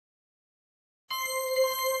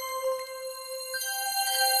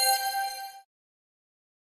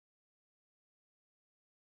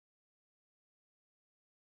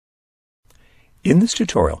In this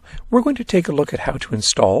tutorial, we're going to take a look at how to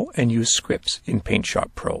install and use scripts in PaintShop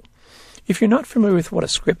Pro. If you're not familiar with what a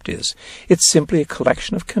script is, it's simply a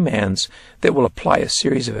collection of commands that will apply a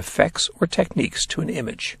series of effects or techniques to an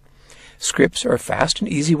image. Scripts are a fast and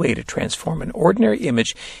easy way to transform an ordinary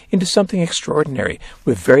image into something extraordinary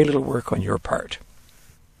with very little work on your part.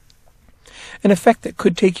 An effect that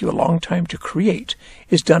could take you a long time to create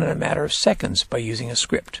is done in a matter of seconds by using a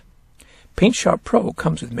script. PaintShop Pro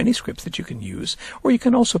comes with many scripts that you can use, or you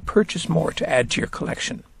can also purchase more to add to your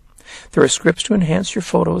collection. There are scripts to enhance your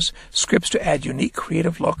photos, scripts to add unique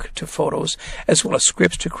creative look to photos, as well as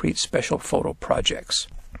scripts to create special photo projects.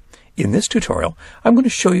 In this tutorial, I'm going to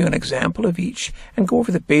show you an example of each and go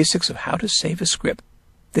over the basics of how to save a script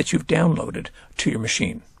that you've downloaded to your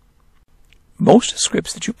machine. Most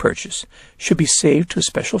scripts that you purchase should be saved to a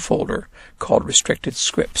special folder called Restricted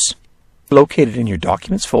Scripts. Located in your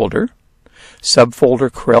Documents folder, subfolder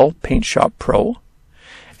Corel PaintShop Pro,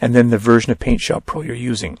 and then the version of PaintShop Pro you're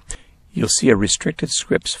using. You'll see a Restricted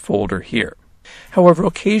Scripts folder here. However,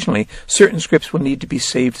 occasionally, certain scripts will need to be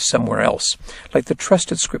saved somewhere else, like the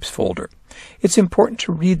Trusted Scripts folder. It's important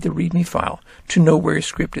to read the README file to know where your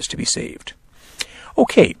script is to be saved.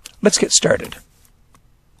 Okay, let's get started.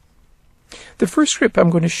 The first script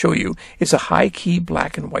I'm going to show you is a high-key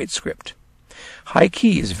black and white script.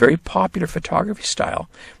 High-key is a very popular photography style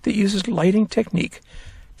that uses lighting technique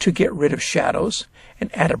to get rid of shadows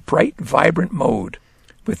and add a bright, vibrant mode.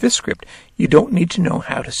 With this script, you don't need to know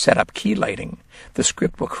how to set up key lighting. The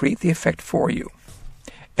script will create the effect for you.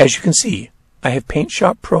 As you can see, I have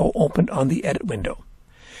PaintShop Pro opened on the Edit window.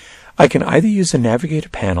 I can either use the Navigator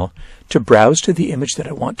panel to browse to the image that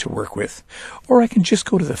I want to work with, or I can just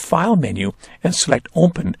go to the File menu and select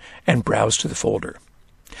Open and browse to the folder.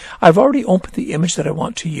 I've already opened the image that I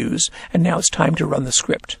want to use, and now it's time to run the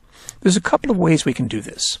script. There's a couple of ways we can do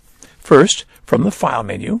this. First, from the File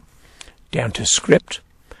menu, down to Script,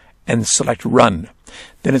 and select Run.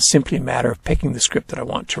 Then it's simply a matter of picking the script that I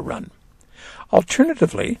want to run.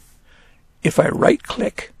 Alternatively, if I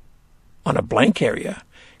right-click on a blank area,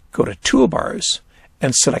 go to Toolbars,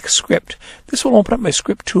 and select Script, this will open up my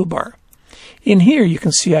script toolbar. In here, you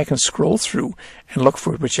can see I can scroll through and look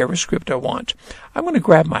for whichever script I want. I'm going to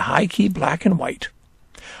grab my high-key black and white.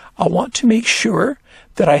 I'll want to make sure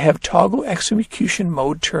that I have toggle execution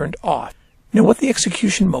mode turned off. Now, what the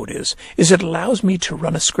execution mode is it allows me to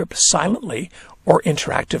run a script silently or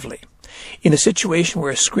interactively. In a situation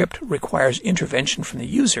where a script requires intervention from the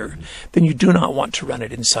user, then you do not want to run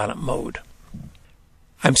it in silent mode.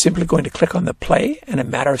 I'm simply going to click on the play, and in a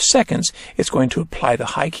matter of seconds, it's going to apply the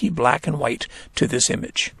high-key black and white to this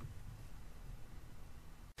image.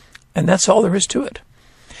 And that's all there is to it.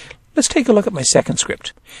 Let's take a look at my second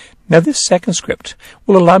script. Now, this second script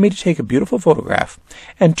will allow me to take a beautiful photograph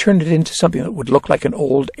and turn it into something that would look like an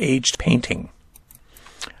old, aged painting.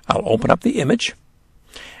 I'll open up the image,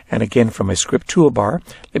 and again, from my script toolbar,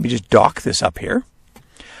 let me just dock this up here.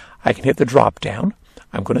 I can hit the drop-down.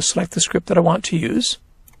 I'm going to select the script that I want to use.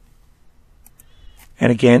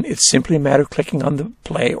 And again, it's simply a matter of clicking on the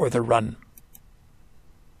play or the run.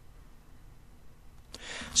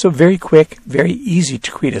 So very quick, very easy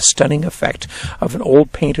to create a stunning effect of an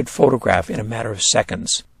old painted photograph in a matter of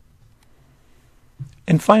seconds.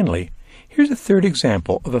 And finally, here's a third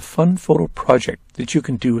example of a fun photo project that you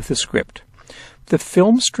can do with the script. The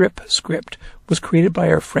Filmstrip script was created by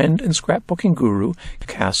our friend and scrapbooking guru,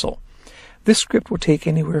 Castle. This script will take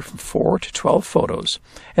anywhere from 4 to 12 photos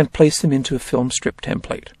and place them into a Filmstrip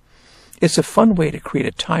template. It's a fun way to create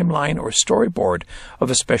a timeline or storyboard of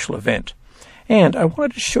a special event. And I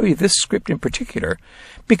wanted to show you this script in particular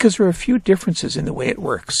because there are a few differences in the way it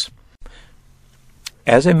works.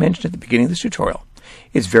 As I mentioned at the beginning of this tutorial,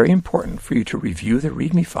 it's very important for you to review the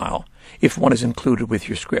README file if one is included with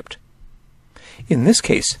your script. In this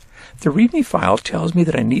case, the README file tells me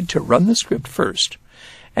that I need to run the script first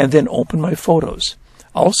and then open my photos.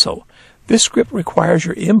 Also, this script requires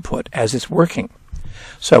your input as it's working.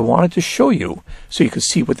 So I wanted to show you so you could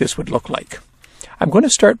see what this would look like. I'm going to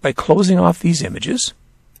start by closing off these images.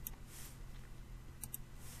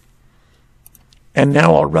 And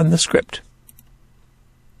now I'll run the script.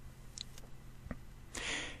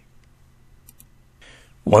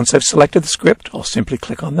 Once I've selected the script, I'll simply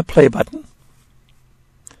click on the play button.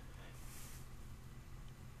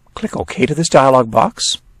 Click OK to this dialog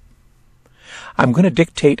box. I'm going to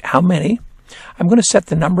dictate how many. I'm going to set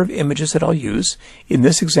the number of images that I'll use. In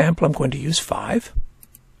this example, I'm going to use 5.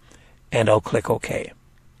 And I'll click OK.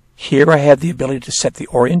 Here I have the ability to set the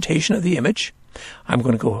orientation of the image. I'm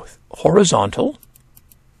going to go horizontal.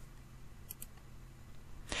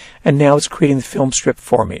 And now it's creating the film strip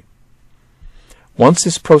for me. Once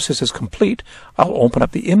this process is complete, I'll open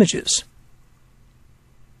up the images.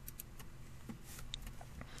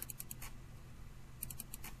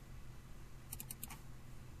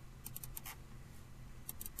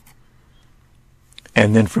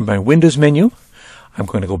 And then from my Windows menu, I'm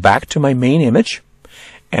going to go back to my main image,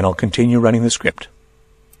 and I'll continue running the script.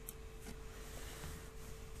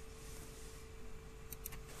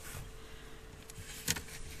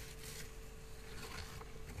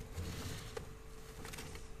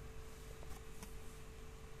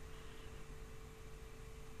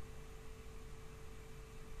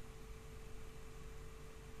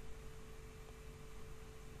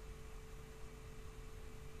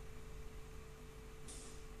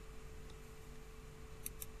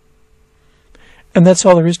 And that's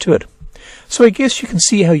all there is to it. So I guess you can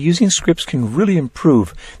see how using scripts can really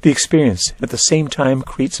improve the experience and at the same time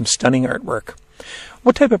create some stunning artwork.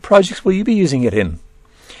 What type of projects will you be using it in?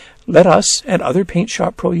 Let us and other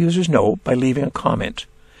PaintShop Pro users know by leaving a comment.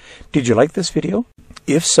 Did you like this video?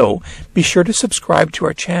 If so, be sure to subscribe to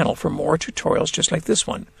our channel for more tutorials just like this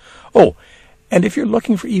one. Oh, and if you're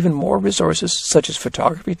looking for even more resources such as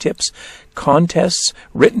photography tips, contests,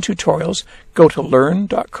 written tutorials, go to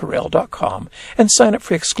learn.corel.com and sign up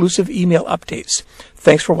for exclusive email updates.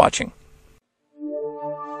 Thanks for watching.